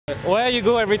Where you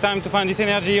go every time to find this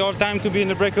energy, all time to be in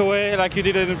the breakaway like you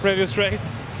did in the previous race?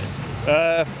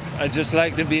 I just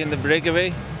like to be in the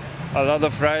breakaway. A lot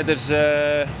of riders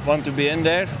want to be in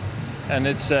there,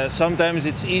 and sometimes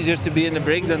it's easier to be in the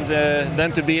break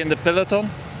than to be in the peloton.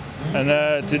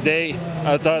 And today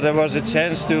I thought there was a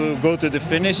chance to go to the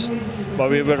finish, but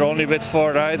we were only with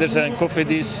 4 riders, and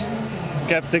Cofidis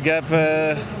kept the gap.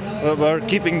 Were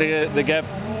keeping the gap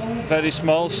very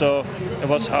small, so it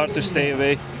was hard to stay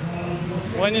away.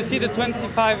 When you see the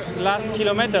 25 last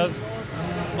kilometers,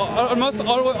 almost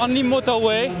only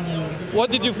motorway,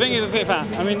 what did you think?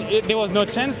 I mean, there was no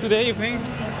chance today, you think?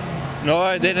 No,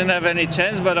 I didn't have any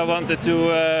chance, but I wanted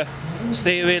to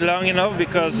stay away long enough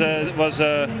because it was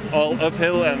all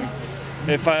uphill, and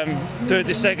if I'm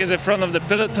 30 seconds in front of the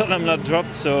peloton, I'm not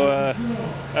dropped. So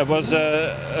it was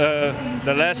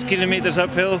the last kilometers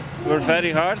uphill were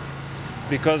very hard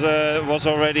because it was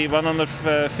already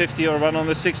 150 or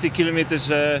 160 kilometers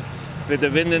with the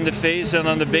wind in the face and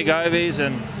on the big highways,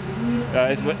 and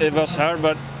it was hard,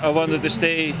 but I wanted to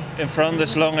stay in front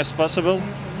as long as possible,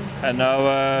 and now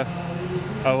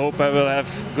I hope I will have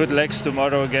good legs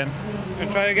tomorrow again. You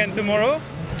try again tomorrow?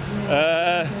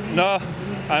 No,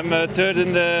 I'm third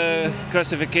in the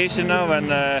classification now,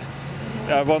 and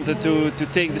I wanted to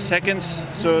take the seconds,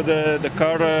 so the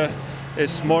car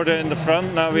is more in the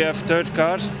front. Now we have third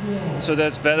car, so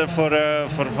that's better for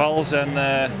Vals and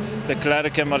de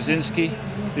Klerk and Marzinski.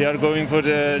 They are going for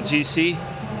the GC,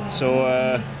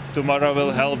 so tomorrow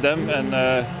will help them, and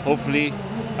hopefully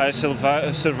I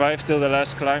survive till the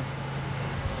last climb.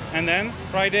 And then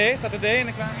Friday, Saturday in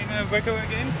a breakaway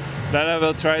again? Then I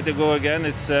will try to go again.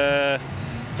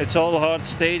 It's all hard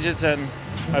stages, and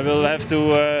I will have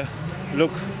to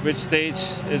look which stage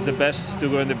is the best to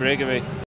go in the breakaway.